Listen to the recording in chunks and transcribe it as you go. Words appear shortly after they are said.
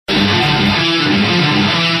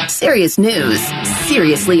Serious news,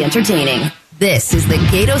 seriously entertaining. This is the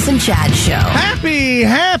Gatos and Chad Show.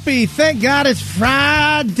 Happy, thank God it's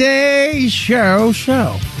Friday show.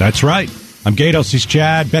 That's right. I'm Gatos, he's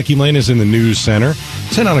Chad. Becky Lynn is in the news center.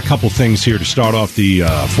 Send out a couple things here to start off the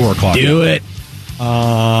 4 o'clock. Do it.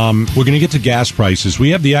 We're going to get to gas prices.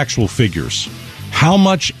 We have the actual figures. How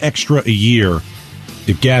much extra a year,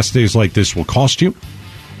 if gas stays like this, will cost you?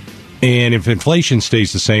 And if inflation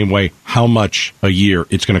stays the same way, how much a year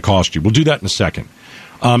it's going to cost you? We'll do that in a second.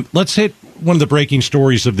 Let's hit one of the breaking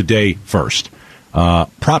stories of the day first.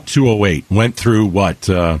 Prop 208 went through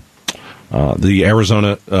the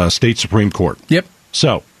Arizona State Supreme Court. Yep.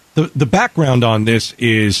 So the background on this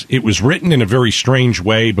is it was written in a very strange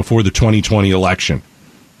way before the 2020 election.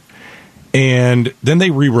 And then they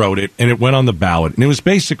rewrote it, and it went on the ballot. And it was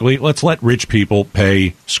basically, let's let rich people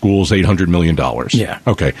pay schools $800 million. Yeah.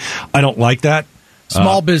 Okay. I don't like that.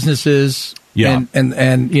 Small businesses. Yeah.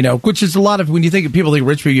 And you know, which is a lot of, when you think of people think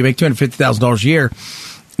rich people, you make $250,000 a year.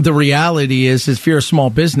 The reality is if you're a small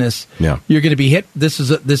business, yeah, you're going to be hit. This is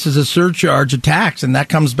a surcharge, a tax, and that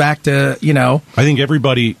comes back to, you know. I think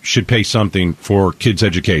everybody should pay something for kids'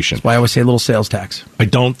 education. That's why I always say a little sales tax. I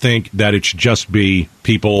don't think that it should just be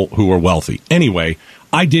people who are wealthy. Anyway,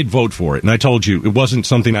 I did vote for it, and I told you it wasn't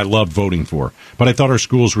something I loved voting for, but I thought our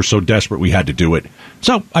schools were so desperate we had to do it.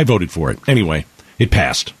 So I voted for it. Anyway, it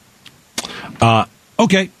passed.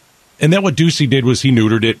 Okay. And then what Ducey did was he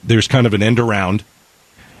neutered it. There's kind of an end around.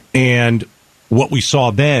 And what we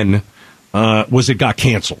saw then was it got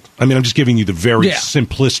canceled. I mean, I'm just giving you the very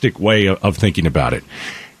simplistic way of thinking about it.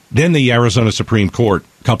 Then the Arizona Supreme Court,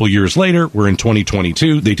 a couple years later, we're in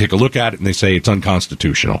 2022, they take a look at it and they say it's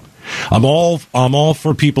unconstitutional. I'm all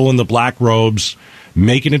for people in the black robes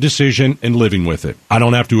making a decision and living with it. I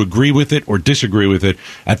don't have to agree with it or disagree with it.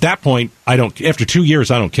 At that point, after 2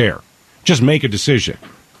 years, I don't care. Just make a decision.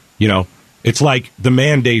 You know, it's like the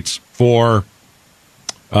mandates for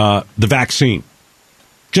the vaccine.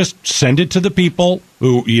 Just send it to the people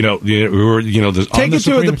who are, you know, take it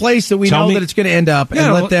to the place that we know that it's going to end up,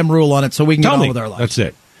 and let them rule on it, so we can get on with our lives.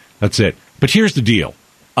 That's it. But here's the deal: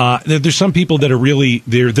 there's some people that are really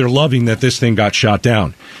they're loving that this thing got shot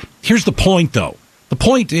down. Here's the point, though. The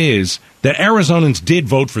point is that Arizonans did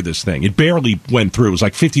vote for this thing. It barely went through. It was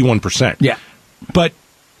like 51%. Yeah, but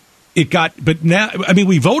now, I mean,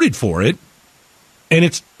 we voted for it. And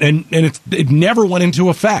it never went into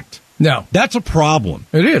effect. No. That's a problem.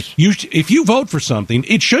 It is. If you vote for something,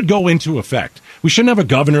 it should go into effect. We shouldn't have a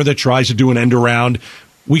governor that tries to do an end around.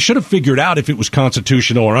 We should have figured out if it was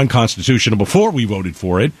constitutional or unconstitutional before we voted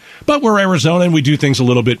for it. But we're Arizona and we do things a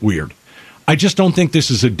little bit weird. I just don't think this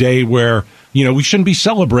is a day where, you know, we shouldn't be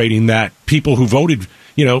celebrating that people who voted,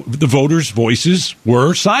 you know, the voters' voices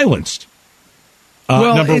were silenced.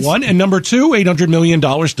 Number one. And number two, $800 million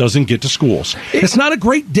doesn't get to schools. It's not a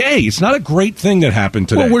great day. It's not a great thing that happened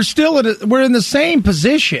today. Well, we're in the same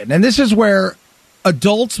position. And this is where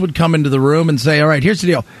adults would come into the room and say, all right, here's the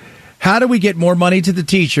deal. How do we get more money to the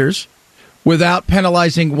teachers without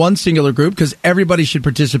penalizing one singular group? Because everybody should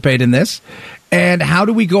participate in this. And how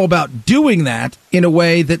do we go about doing that in a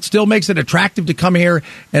way that still makes it attractive to come here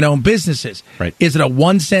and own businesses? Right. Is it a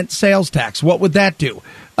 1-cent sales tax? What would that do?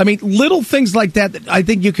 I mean, little things like that I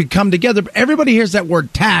think you could come together. Everybody hears that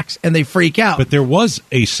word tax and they freak out. But there was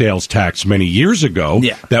a sales tax many years ago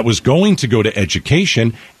that was going to go to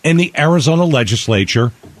education, and the Arizona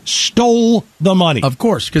legislature stole the money. Of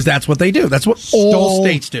course, because that's what they do. That's what all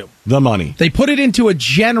states do. The money. They put it into a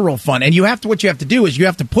general fund, and what you have to do is you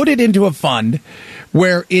have to put it into a fund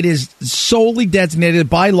where it is solely designated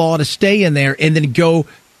by law to stay in there and then go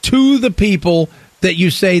to the people that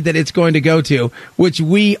you say that it's going to go to, which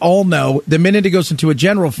we all know the minute it goes into a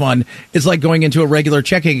general fund, it's like going into a regular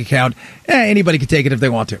checking account. Anybody can take it if they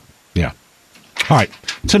want to. Yeah. All right.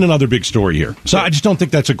 It's in another big story here. So I just don't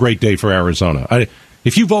think that's a great day for Arizona.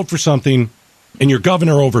 If you vote for something and your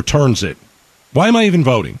governor overturns it, why am I even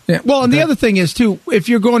voting? Yeah. Well, and the other thing is, too, if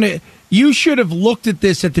you're going to, you should have looked at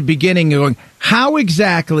this at the beginning going, how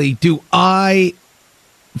exactly do I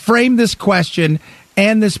frame this question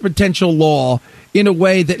and this potential law in a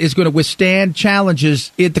way that is going to withstand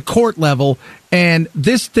challenges at the court level? And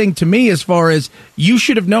this thing, to me, as far as you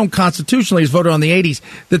should have known constitutionally as voted on the 80s,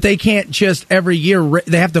 that they can't just every year,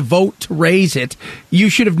 they have to vote to raise it. You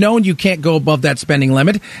should have known you can't go above that spending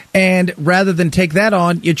limit. And rather than take that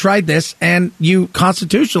on, you tried this, and you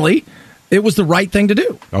constitutionally, it was the right thing to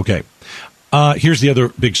do. Okay. Here's the other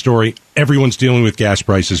big story. Everyone's dealing with gas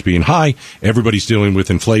prices being high. Everybody's dealing with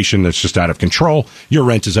inflation that's just out of control. Your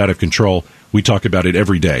rent is out of control. We talk about it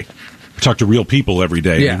every day. We talk to real people every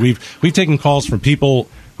day. Yeah. We've taken calls from people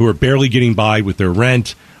who are barely getting by with their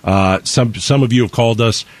rent. Some of you have called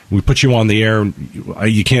us. We put you on the air, and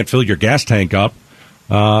you can't fill your gas tank up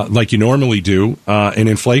like you normally do. And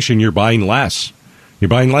inflation, you're buying less. You're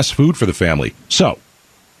buying less food for the family. So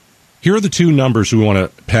here are the two numbers we want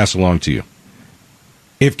to pass along to you.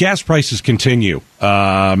 If gas prices continue,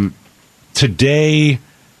 today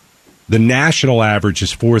the national average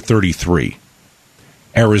is $4.33.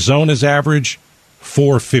 Arizona's average,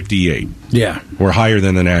 $4.58. Yeah. We're higher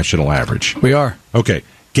than the national average. We are. Okay.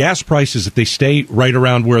 Gas prices, if they stay right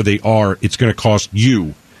around where they are, it's going to cost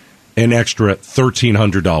you an extra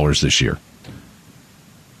 $1,300 this year.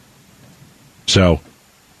 So, I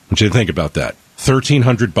want you to think about that.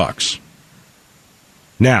 $1,300.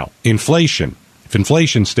 Now, inflation. If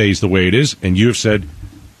inflation stays the way it is, and you have said,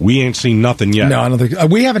 we ain't seen nothing yet. No, I don't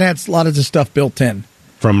think we haven't had a lot of this stuff built in.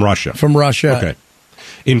 From Russia. From Russia. Okay.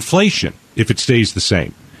 Inflation, if it stays the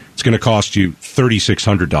same, it's going to cost you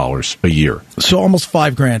 $3,600 a year. So almost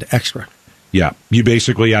 $5,000 extra. Yeah. You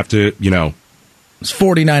basically have to, it's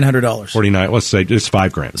 $4,900. 49. Let's say it's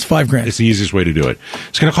 $5,000. It's $5,000. It's the easiest way to do it.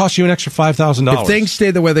 It's going to cost you an extra $5,000. If things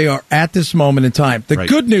stay the way they are at this moment in time. The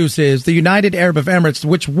good news is the United Arab Emirates,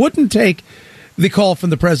 which wouldn't take the call from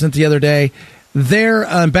the president the other day, their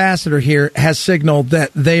ambassador here has signaled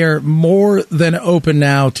that they are more than open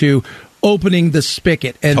now to opening the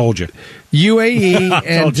spigot. And told you. UAE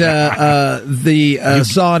and the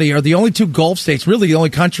Saudi are the only two Gulf states, really the only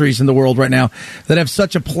countries in the world right now, that have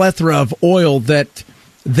such a plethora of oil that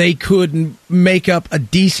they could make up a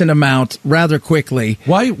decent amount rather quickly.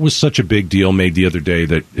 Why was such a big deal made the other day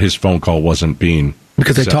that his phone call wasn't being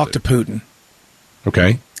Because accepted? they talked to Putin.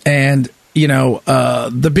 Okay. And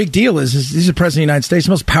the big deal is he's the president of the United States,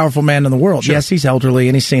 the most powerful man in the world. Sure. Yes, he's elderly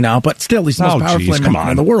and he's senile, but still, he's the most powerful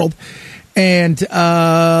man in the world. And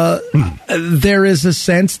there is a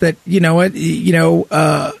sense that,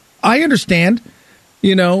 I understand,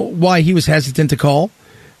 why he was hesitant to call.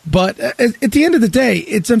 But at the end of the day,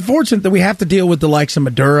 it's unfortunate that we have to deal with the likes of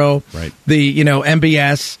Maduro, right. the,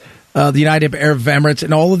 MBS, the United Arab Emirates,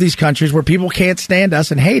 and all of these countries where people can't stand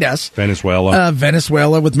us and hate us. Venezuela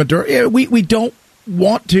with Maduro. We don't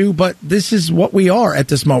want to, but this is what we are at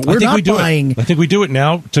this moment. We're not buying. I think we do it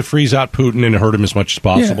now to freeze out Putin and hurt him as much as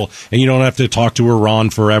possible. Yeah. And you don't have to talk to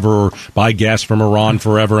Iran forever or buy gas from Iran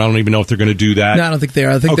forever. I don't even know if they're going to do that. No, I don't think they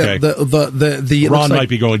are. I think that the Iran might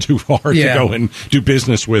be going too far to go and do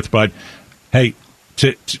business with. But hey,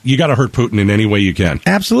 you got to hurt Putin in any way you can.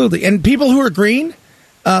 Absolutely. And people who are green.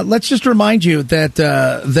 Let's just remind you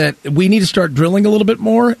that we need to start drilling a little bit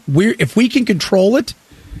more. If we can control it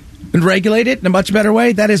and regulate it in a much better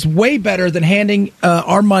way, that is way better than handing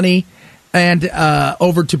our money and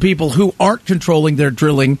over to people who aren't controlling their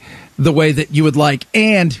drilling the way that you would like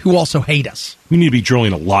and who also hate us. We need to be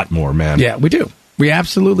drilling a lot more, man. Yeah, we do. We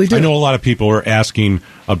absolutely do. I know a lot of people are asking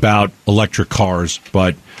about electric cars,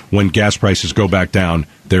 but when gas prices go back down,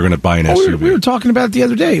 they're going to buy an SUV. We were talking about it the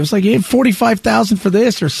other day. It was like $45,000 for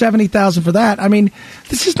this or $70,000 for that. I mean,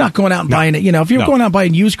 this is not going out and buying it. If you're going out and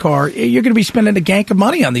buying a used car, you're going to be spending a gank of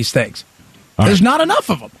money on these things. There's not enough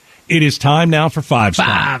of them. It is time now for 5 Spot.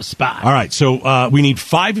 5 Spot. All right, so we need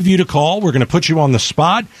 5 of you to call. We're going to put you on the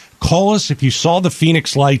spot. Call us if you saw the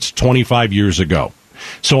Phoenix Lights 25 years ago.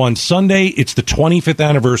 So on Sunday, it's the 25th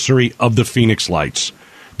anniversary of the Phoenix Lights.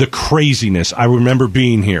 The craziness. I remember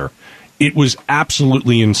being here. It was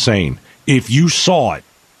absolutely insane. If you saw it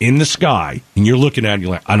in the sky and you're looking at it, you're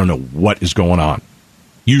like, I don't know what is going on.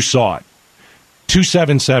 You saw it.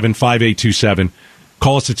 277-5827.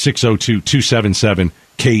 Call us at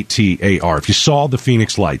 602-277-KTAR. If you saw the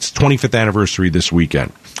Phoenix Lights, 25th anniversary this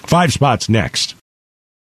weekend. 5 Spots next.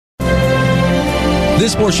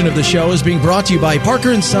 This portion of the show is being brought to you by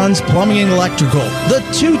Parker & Sons Plumbing and Electrical, the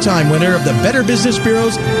 2-time winner of the Better Business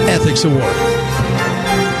Bureau's Ethics Award.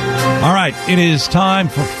 All right, it is time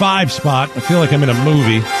for 5 Spot. I feel like I'm in a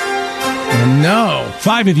movie. No.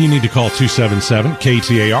 5 of you need to call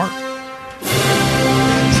 277-KTAR.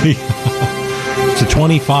 It's a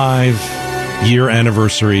 25-year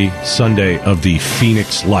anniversary Sunday of the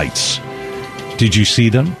Phoenix Lights. Did you see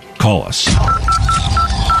them? Call us.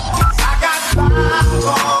 1,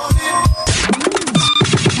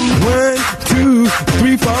 2,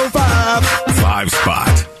 3, 4, 5. 5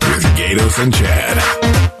 Spot with Gatos and Chad.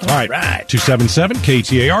 All right.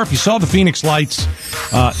 277-KTAR. If you saw the Phoenix Lights,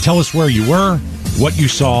 tell us where you were, what you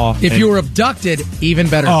saw. If you were abducted, even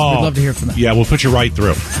better. We'd love to hear from them. Yeah, we'll put you right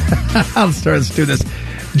through. Let's do this.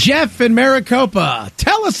 Jeff in Maricopa,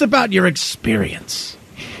 tell us about your experience.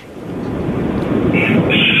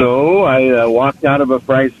 So I walked out of a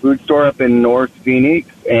Fry's food store up in North Phoenix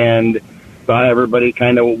and saw everybody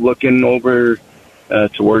kind of looking over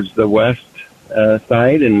towards the west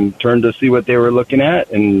side and turned to see what they were looking at,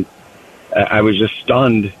 and I was just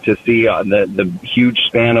stunned to see the huge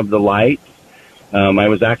span of the lights. I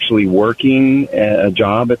was actually working a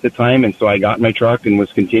job at the time, and so I got in my truck and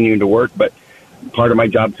was continuing to work, but part of my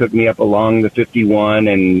job took me up along the 51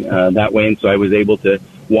 and that way, and so I was able to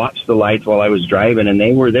watch the lights while I was driving, and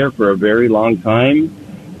they were there for a very long time,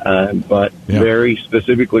 but very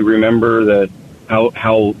specifically remember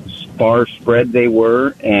how far spread they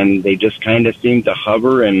were, and they just kind of seemed to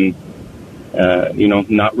hover and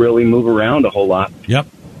not really move around a whole lot. Yep.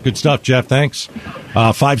 Good stuff, Jeff. Thanks.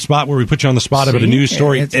 5 spot where we put you on the spot about a news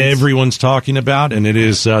story everyone's talking about, and it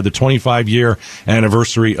is the 25-year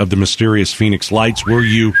anniversary of the mysterious Phoenix Lights. Did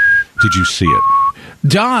you see it?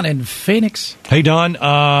 Don in Phoenix. Hey, Don,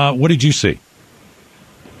 what did you see?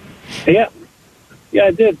 Yeah, I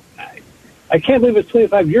did. I can't believe it's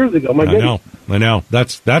 25 years ago. My goodness. I know.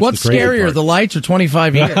 That's what's the crazy scarier, part. The lights or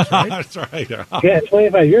 25 years? Right? That's right. Yeah,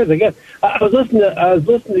 25 years. I guess I was listening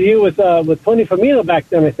to you with Tony Famino back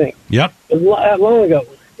then. I think. Yep. It was long ago.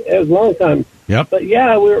 It was a long time. Yep. But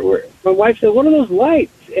yeah, my wife said, "What are those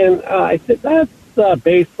lights?" And I said, "That's a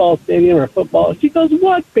baseball stadium or football." She goes,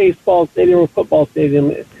 "What baseball stadium or football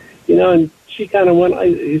stadium?" And she kind of went.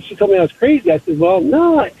 She told me I was crazy. I said, "Well,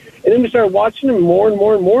 no." And then we started watching them more and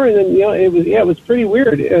more and more, and then it was pretty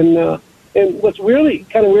weird. And what's really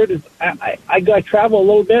kind of weird is I travel a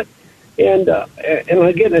little bit, and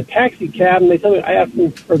I get in a taxi cab, and they tell me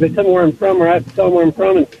they tell me where I'm from, or I have to tell them where I'm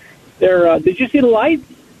from, and they're did you see the lights?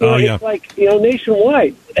 It's like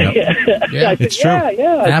nationwide. Yep. Yeah, it's true.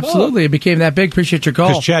 Yeah, absolutely. It became that big. Appreciate your call.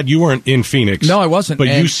 Because Chad, you weren't in Phoenix. No, I wasn't. But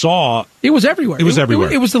you saw it was everywhere. It was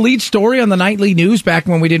everywhere. It was the lead story on the nightly news back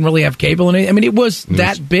when we didn't really have cable. And it was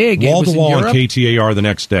that big. Wall to wall on KTAR the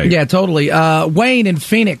next day. Yeah, totally. Wayne in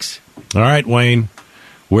Phoenix. All right, Wayne.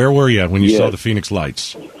 Where were you when you saw the Phoenix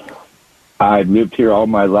Lights? I've lived here all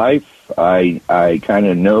my life. I kind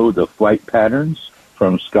of know the flight patterns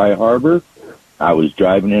from Sky Harbor. I was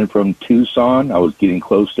driving in from Tucson. I was getting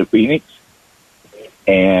close to Phoenix,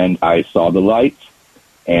 and I saw the lights,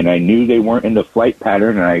 and I knew they weren't in the flight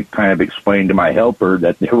pattern, and I kind of explained to my helper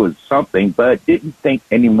that there was something, but didn't think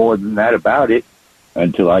any more than that about it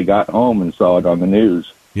until I got home and saw it on the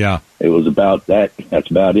news. Yeah. It was about that. That's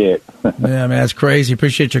about it. Yeah, man, that's crazy.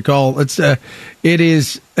 Appreciate your call. It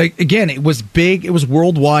is, again, it was big. It was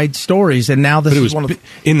worldwide stories, and now this is one of the...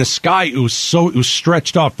 In the sky, it was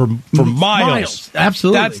stretched off for miles.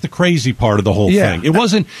 Absolutely. That's the crazy part of the whole thing. It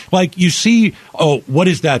wasn't like you see, what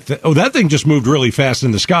is that? That thing just moved really fast in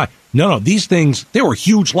the sky. No, these things, they were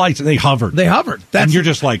huge lights, and they hovered. And you're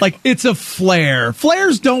just like it's a flare.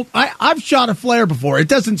 Flares don't... I've shot a flare before. It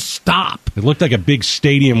doesn't stop. It looked like a big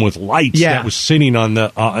stadium with lights that was sitting on the,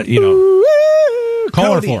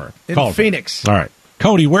 Caller for it. In Phoenix. All right.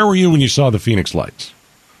 Cody, where were you when you saw the Phoenix Lights?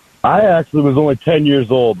 I actually was only 10 years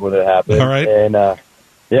old when it happened. All right. And,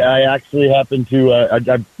 I actually happened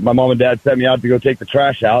to, my mom and dad sent me out to go take the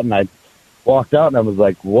trash out, and I walked out, and I was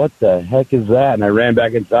like, what the heck is that? And I ran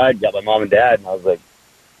back inside, got my mom and dad, and I was like,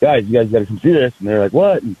 guys, you guys got to come see this. And they were like,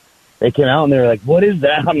 what? And they came out, and they were like, what is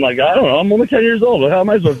that? I'm like, I don't know. I'm only 10 years old. How am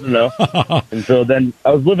I supposed to know? And so then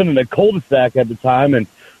I was living in a cul-de-sac at the time, and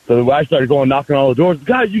so I started going knocking on all the doors.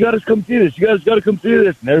 Guys, you got to come see this. You guys got to come see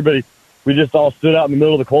this. And everybody, we just all stood out in the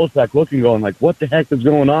middle of the cul-de-sac looking, going like, what the heck is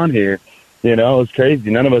going on here? It was crazy.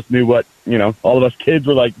 None of us knew what, all of us kids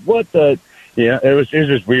were like, what the, it was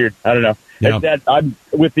just weird. I don't know. Yeah. I'm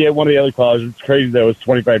with one of the other callers. It's crazy that it was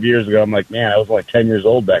 25 years ago. I'm like, man, I was only 10 years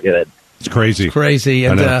old back then. It's crazy.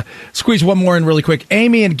 And squeeze one more in really quick.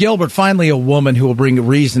 Amy and Gilbert, finally a woman who will bring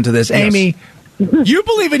reason to this. Yes. Amy, you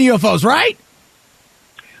believe in UFOs, right?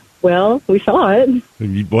 Well, we saw it.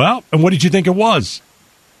 Well, and what did you think it was?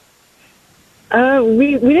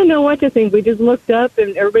 We didn't know what to think. We just looked up,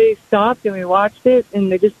 and everybody stopped, and we watched it,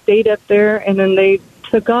 and they just stayed up there, and then they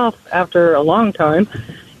took off after a long time.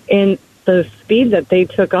 And the speed that they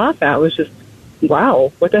took off at was just,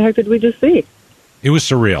 wow, what the heck did we just see? It was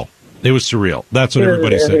surreal. That's what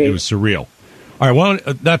everybody said. It was surreal. All right, well,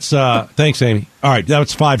 that's, thanks, Amy. All right, that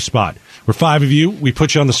was 5 spot. We're 5 of you. We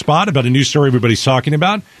put you on the spot about a news story everybody's talking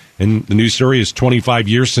about, and the news story is 25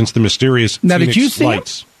 years since the mysterious Phoenix did you see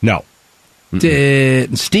Lights. Him? No.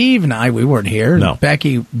 Did Steve and we weren't here. No.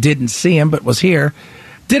 Becky didn't see him, but was here.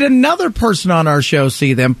 Did another person on our show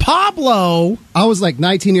see them? Pablo. I was like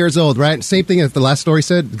 19 years old, right? Same thing as the last story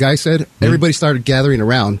said. The guy said, everybody started gathering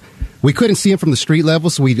around. We couldn't see him from the street level,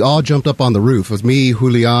 so we all jumped up on the roof. It was me,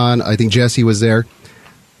 Julian, I think Jesse was there.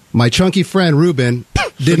 My chunky friend Ruben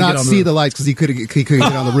did not see the lights because he couldn't get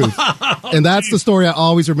on the roof. And that's the story I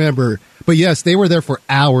always remember. But yes, they were there for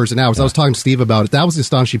hours and hours. I was talking to Steve about it. That was the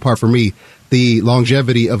astonishing part for me, the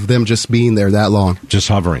longevity of them just being there that long. Just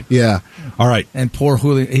hovering. Yeah. All right. And poor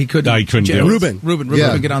Julio, he couldn't. No, he couldn't do it. Ruben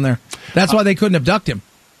couldn't get on there. That's why they couldn't abduct him.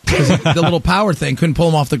 Because the little power thing couldn't pull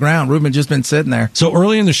him off the ground. Ruben just been sitting there. So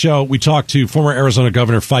early in the show, we talked to former Arizona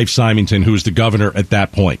Governor Fife Symington, who was the governor at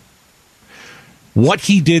that point. What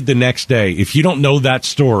he did the next day, if you don't know that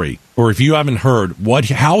story, or if you haven't heard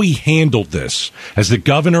how he handled this as the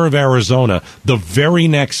governor of Arizona the very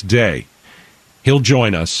next day, he'll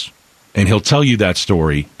join us, and he'll tell you that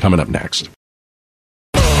story coming up next.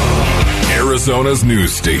 Arizona's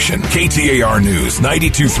news station, KTAR News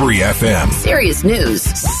 92.3 FM. Serious news,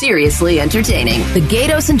 seriously entertaining. The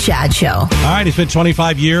Gatos and Chad Show. All right, it's been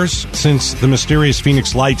 25 years since the mysterious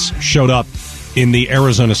Phoenix Lights showed up in the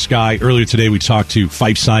Arizona sky. Earlier today, we talked to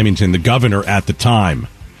Fife Symington, the governor at the time.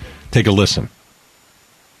 Take a listen.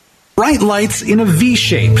 Bright lights in a V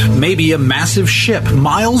shape, maybe a massive ship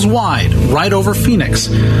miles wide, right over Phoenix.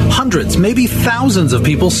 Hundreds, maybe thousands of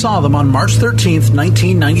people saw them on March 13th,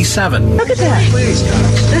 1997. Look at that.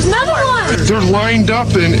 There's another one. They're lined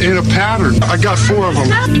up in a pattern. I got 4 of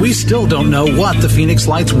them. We still don't know what the Phoenix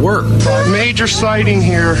Lights were. Major sighting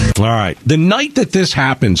here. All right. The night that this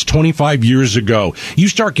happens, 25 years ago, you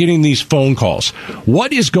start getting these phone calls.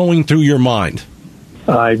 What is going through your mind?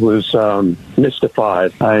 I was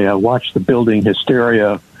mystified. I watched the building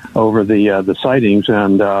hysteria over the sightings,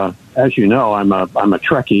 and as you know, I'm a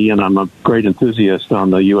Trekkie, and I'm a great enthusiast on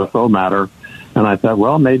the UFO matter. And I thought,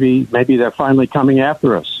 well, maybe they're finally coming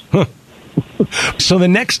after us. So the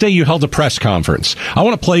next day you held a press conference. I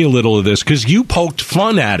want to play a little of this because you poked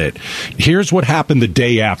fun at it. Here's what happened the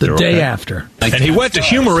day after. And he went to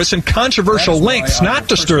humorous and controversial lengths not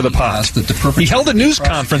to stir the pot. He held a news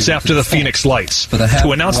conference after the Phoenix Lights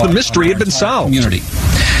to announce the mystery had been solved.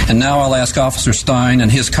 And now I'll ask Officer Stein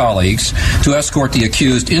and his colleagues to escort the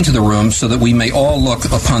accused into the room so that we may all look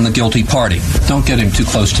upon the guilty party. Don't get him too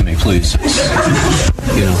close to me, please.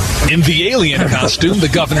 In the alien costume, the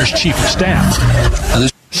governor's chief of staff.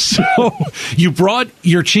 So you brought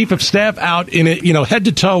your chief of staff out in a head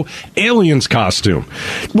to toe aliens costume.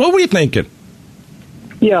 What were you thinking?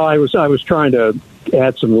 Yeah, I was trying to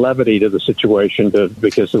add some levity to the situation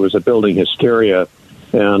because there was a building hysteria,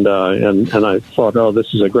 and I thought, oh,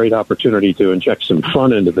 this is a great opportunity to inject some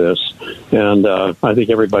fun into this, and I think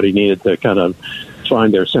everybody needed to kind of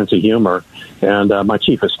find their sense of humor. And my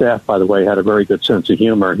chief of staff, by the way, had a very good sense of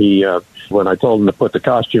humor. He, when I told him to put the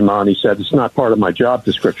costume on, he said, it's not part of my job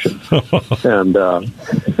description. And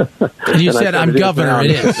you said, I'm governor,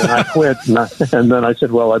 it is. And I quit. And then I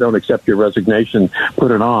said, well, I don't accept your resignation.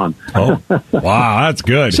 Put it on. Oh, wow, that's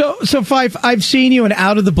good. So Fife, I've seen you in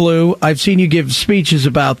Out of the Blue. I've seen you give speeches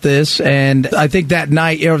about this. And I think that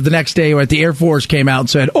night or the next day, the Air Force came out and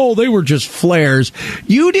said, oh, they were just flares.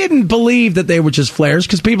 You didn't believe that they were just flares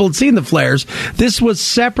because people had seen the flares. This was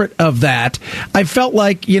separate of that. I felt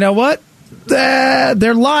like, you know what?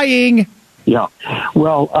 They're lying. Yeah.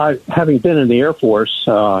 Well, having been in the Air Force,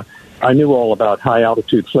 I knew all about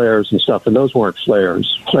high-altitude flares and stuff, and those weren't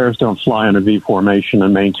flares. Flares don't fly in a V formation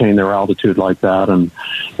and maintain their altitude like that and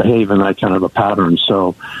behave in that kind of a pattern.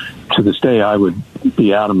 So to this day, I would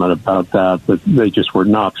be adamant about that they just were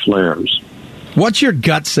not flares. What's your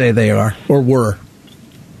gut say they are or were?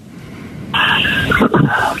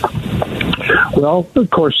 Well, of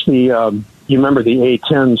course, you remember the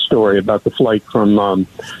A-10 story about the flight from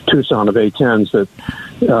Tucson of A-10s that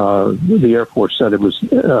the Air Force said it was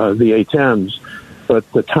the A-10s, but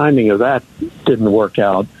the timing of that didn't work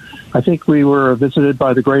out. I think we were visited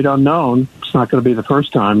by the great unknown. It's not going to be the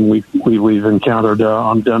first time we've encountered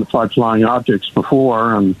unidentified flying objects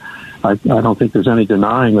before, and I don't think there's any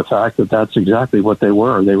denying the fact that that's exactly what they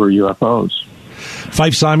were. They were UFOs.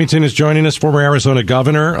 Fife Symington is joining us, former Arizona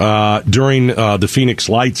governor, during the Phoenix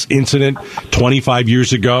Lights incident 25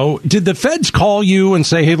 years ago. Did the feds call you and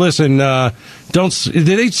say, hey, listen, did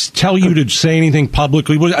they tell you to say anything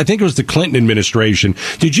publicly? I think it was the Clinton administration.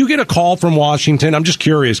 Did you get a call from Washington? I'm just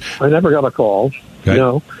curious. I never got a call. Okay.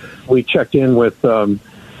 No. We checked in with the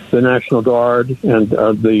National Guard and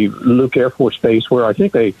the Luke Air Force Base, where I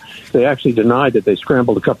think they actually denied that they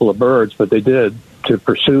scrambled a couple of birds, but they did to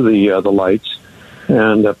pursue the lights.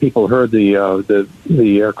 And people heard the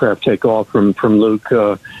aircraft take off from Luke,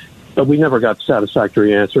 but we never got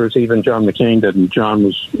satisfactory answers. Even John McCain didn't. John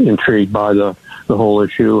was intrigued by the whole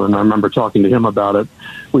issue, and I remember talking to him about it.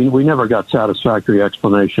 We never got satisfactory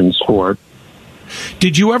explanations for it.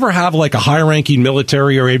 Did you ever have like a high-ranking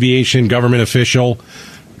military or aviation government official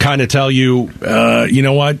kind of tell you, you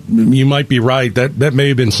know what, you might be right. That may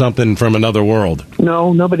have been something from another world.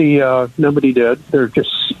 No, nobody did. There are just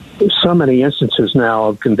so many instances now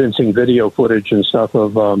of convincing video footage and stuff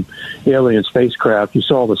of alien spacecraft. You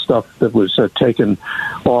saw the stuff that was taken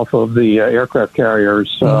off of the aircraft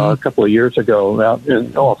carriers a couple of years ago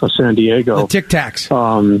off of San Diego. The Tic Tacs.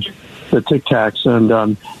 The Tic Tacs,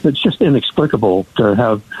 and it's just inexplicable to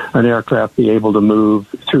have an aircraft be able to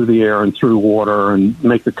move through the air and through water and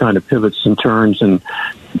make the kind of pivots and turns and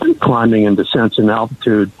climbing and descents in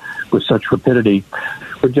altitude with such rapidity.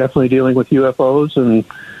 We're definitely dealing with UFOs, and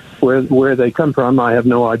where they come from, I have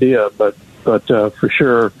no idea, but for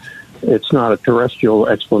sure, it's not a terrestrial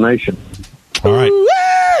explanation. All right.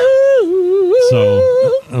 So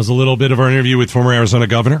that was a little bit of our interview with former Arizona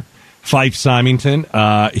Governor Fife Symington.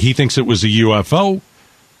 He thinks it was a UFO.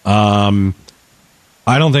 I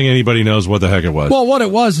don't think anybody knows what the heck it was. Well, what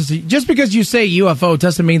it was is just because you say UFO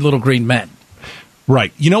doesn't mean little green men.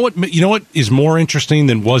 Right. You know what is more interesting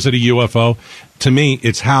than was it a UFO? To me,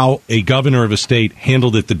 it's how a governor of a state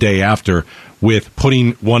handled it the day after with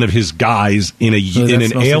putting one of his guys in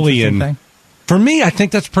an alien. For me, I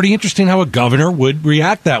think that's pretty interesting how a governor would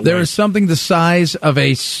react that way. There is something the size of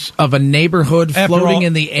a neighborhood floating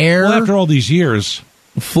in the air. Well, after all these years.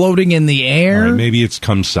 Floating in the air. Right, maybe it's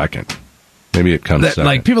come second. Maybe it comes second.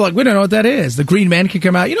 Like, people are like, we don't know what that is. The green man can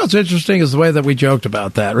come out. You know what's interesting is the way that we joked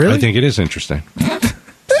about that, really? I think it is interesting.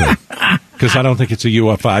 Because I don't think it's a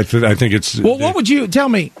UFO. I think it's... Well, what would you... Tell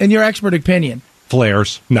me, in your expert opinion...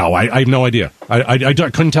 Flares? No, I have no idea. I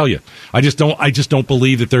couldn't tell you. I just don't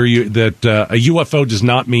believe that a UFO does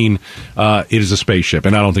not mean it is a spaceship,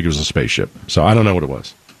 and I don't think it was a spaceship. So I don't know what it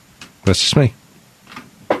was. That's just me.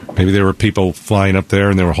 Maybe there were people flying up there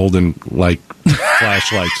and they were holding like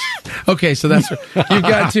flashlights. Okay, so that's you've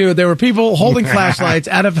got to. There were people holding flashlights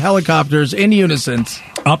out of helicopters in unison.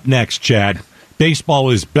 Up next, Chad. Baseball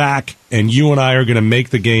is back, and you and I are going to make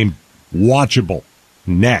the game watchable.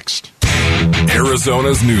 Next.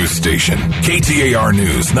 Arizona's news station, KTAR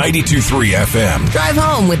News 92.3 FM. Drive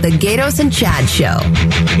home with the Gatos and Chad Show.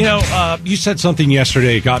 You know, you said something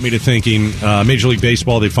yesterday. It got me to thinking. Major League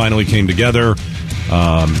Baseball, they finally came together.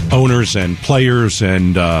 Owners and players,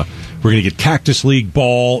 and we're going to get Cactus League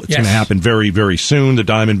ball. It's going to happen very, very soon. The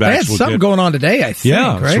Diamondbacks they had something going on today, I think.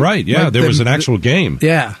 Yeah, that's right. Yeah, like there was an actual game.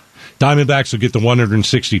 Yeah. Diamondbacks will get the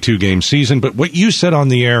 162-game season, but what you said on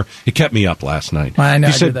the air, it kept me up last night. I know,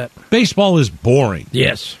 you said that. Baseball is boring.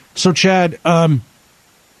 Yes. So, Chad,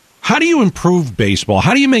 how do you improve baseball?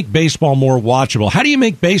 How do you make baseball more watchable? How do you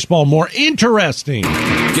make baseball more interesting?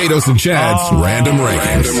 Gatos and Chad's Random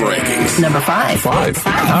Rankings. Number 5. All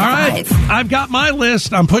right. I've got my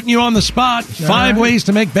list. I'm putting you on the spot. 5 ways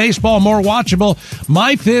to make baseball more watchable.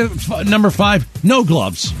 My number 5, no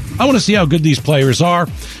gloves. I want to see how good these players are.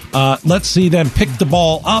 Let's see them pick the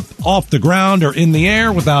ball up off the ground or in the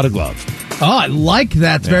air without a glove. Oh, I like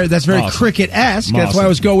that. That's very awesome. cricket-esque. Awesome. That's why I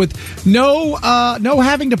was going with no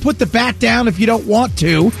having to put the bat down if you don't want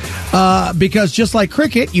to, because just like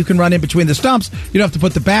cricket, you can run in between the stumps. You don't have to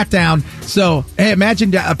put the bat down. So, hey,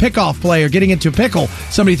 imagine a pickoff player getting into a pickle.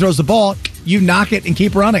 Somebody throws the ball, you knock it and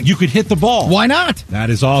keep running. You could hit the ball. Why not? That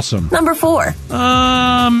is awesome. Number 4.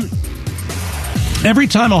 Every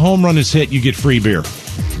time a home run is hit, you get free beer.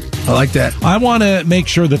 I like that. I want to make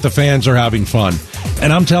sure that the fans are having fun.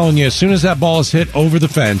 And I'm telling you, as soon as that ball is hit over the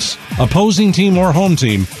fence, opposing team or home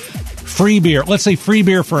team, free beer. Let's say free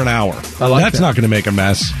beer for an hour. That's not going to make a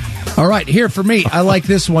mess. All right, here for me, I like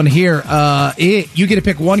this one here. You get to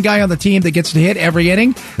pick one guy on the team that gets to hit every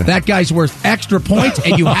inning. That guy's worth extra points,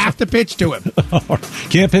 and you have to pitch to him.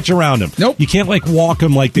 Can't pitch around him. Nope. You can't walk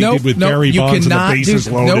him like they did with Barry Bonds and the bases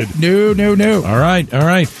loaded. No. All right.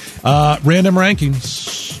 Random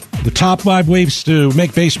rankings. The top 5 ways to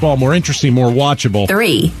make baseball more interesting, more watchable.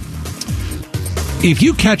 3. If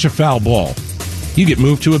you catch a foul ball, you get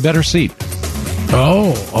moved to a better seat.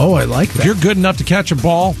 Oh, I like that. If you're good enough to catch a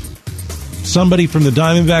ball, somebody from the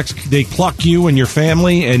Diamondbacks, they pluck you and your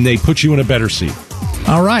family, and they put you in a better seat.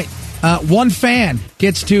 All right. One fan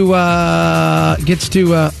gets to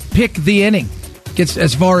pick the inning. Gets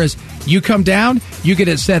as far as you come down, you get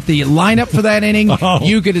to set the lineup for that inning.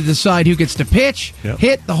 You get to decide who gets to pitch,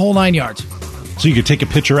 hit the whole 9 yards. So you could take a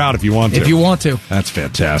pitcher out if you want to. If you want to. That's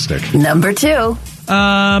fantastic. Number 2.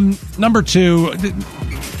 Number 2,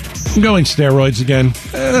 I'm going steroids again.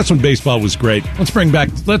 That's when baseball was great.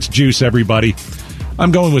 Let's juice everybody.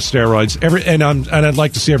 I'm going with steroids. And I'd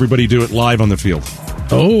like to see everybody do it live on the field.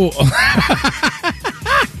 Oh.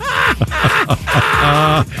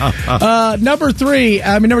 Number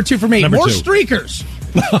 2 for me. More streakers.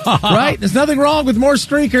 Right? There's nothing wrong with more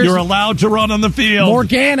streakers. You're allowed to run on the field.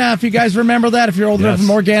 Morgana, if you guys remember that, if you're old enough,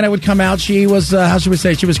 Morgana would come out. She was, how should we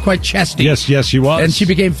say, she was quite chesty. Yes, she was. And she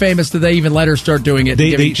became famous that they even let her start doing it.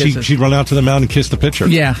 She'd run out to the mound and kiss the pitcher.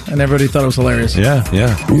 Yeah, and everybody thought it was hilarious.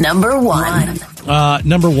 Yeah. Number one.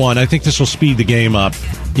 Number one, I think this will speed the game up.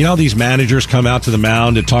 You know how these managers come out to the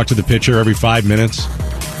mound and talk to the pitcher every 5 minutes?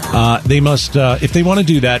 They must, if they want to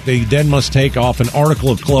do that, they then must take off an article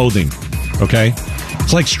of clothing. Okay?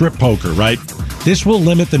 It's like strip poker, right? This will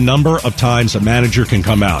limit the number of times a manager can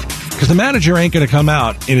come out. Because the manager ain't going to come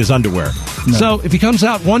out in his underwear. No. So if he comes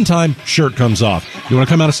out one time, shirt comes off. You want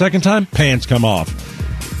to come out a second time? Pants come off.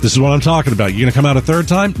 This is what I'm talking about. You going to come out a third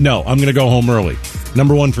time? No, I'm going to go home early.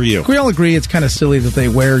 Number one for you. Can we all agree it's kind of silly that they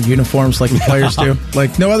wear uniforms like the players do?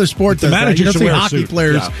 Like no other sport does that. You don't see hockey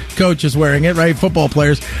players, coaches wearing it, right? Football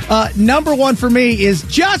players. Number one for me is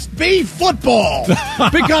just be football.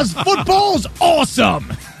 Because football's awesome.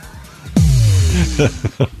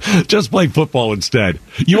 Just play football instead.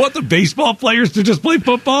 You want the baseball players to just play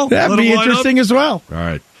football? That'd be interesting as well. All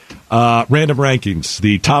right. Random rankings,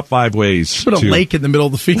 the top 5 ways put a lake in the middle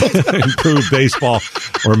of the field. Improve baseball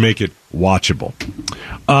or make it watchable.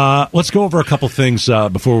 Let's go over a couple things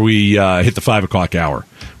before we hit the 5 o'clock hour.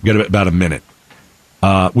 We've got about a minute.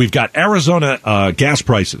 We've got Arizona gas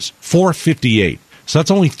prices, $4.58. So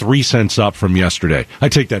that's only 3 cents up from yesterday. I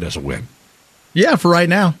take that as a win. Yeah, for right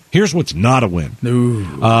now. Here's what's not a win.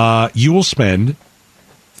 No. You will spend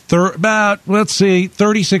about, let's see,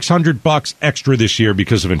 $3,600 extra this year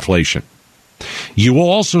because of inflation. You will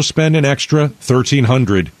also spend an extra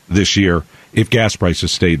 $1,300 this year if gas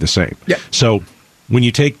prices stay the same. Yeah. So when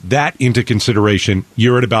you take that into consideration,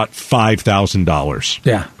 you're at about $5,000.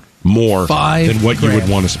 Yeah. More than what $5,000 you would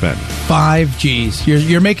want to spend. 5 G's.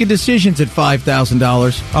 You're making decisions at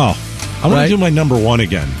 $5,000. Oh, I want to do my number one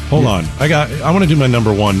again. Hold on. I want to do my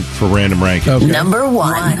number one for random rankings. Okay. Number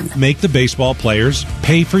one. Make the baseball players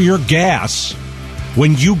pay for your gas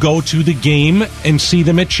when you go to the game and see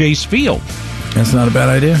them at Chase Field. That's not a bad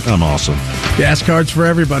idea. I'm awesome. Gas cards for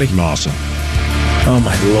everybody. I'm awesome. Oh,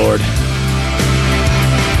 my Lord.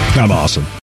 I'm awesome.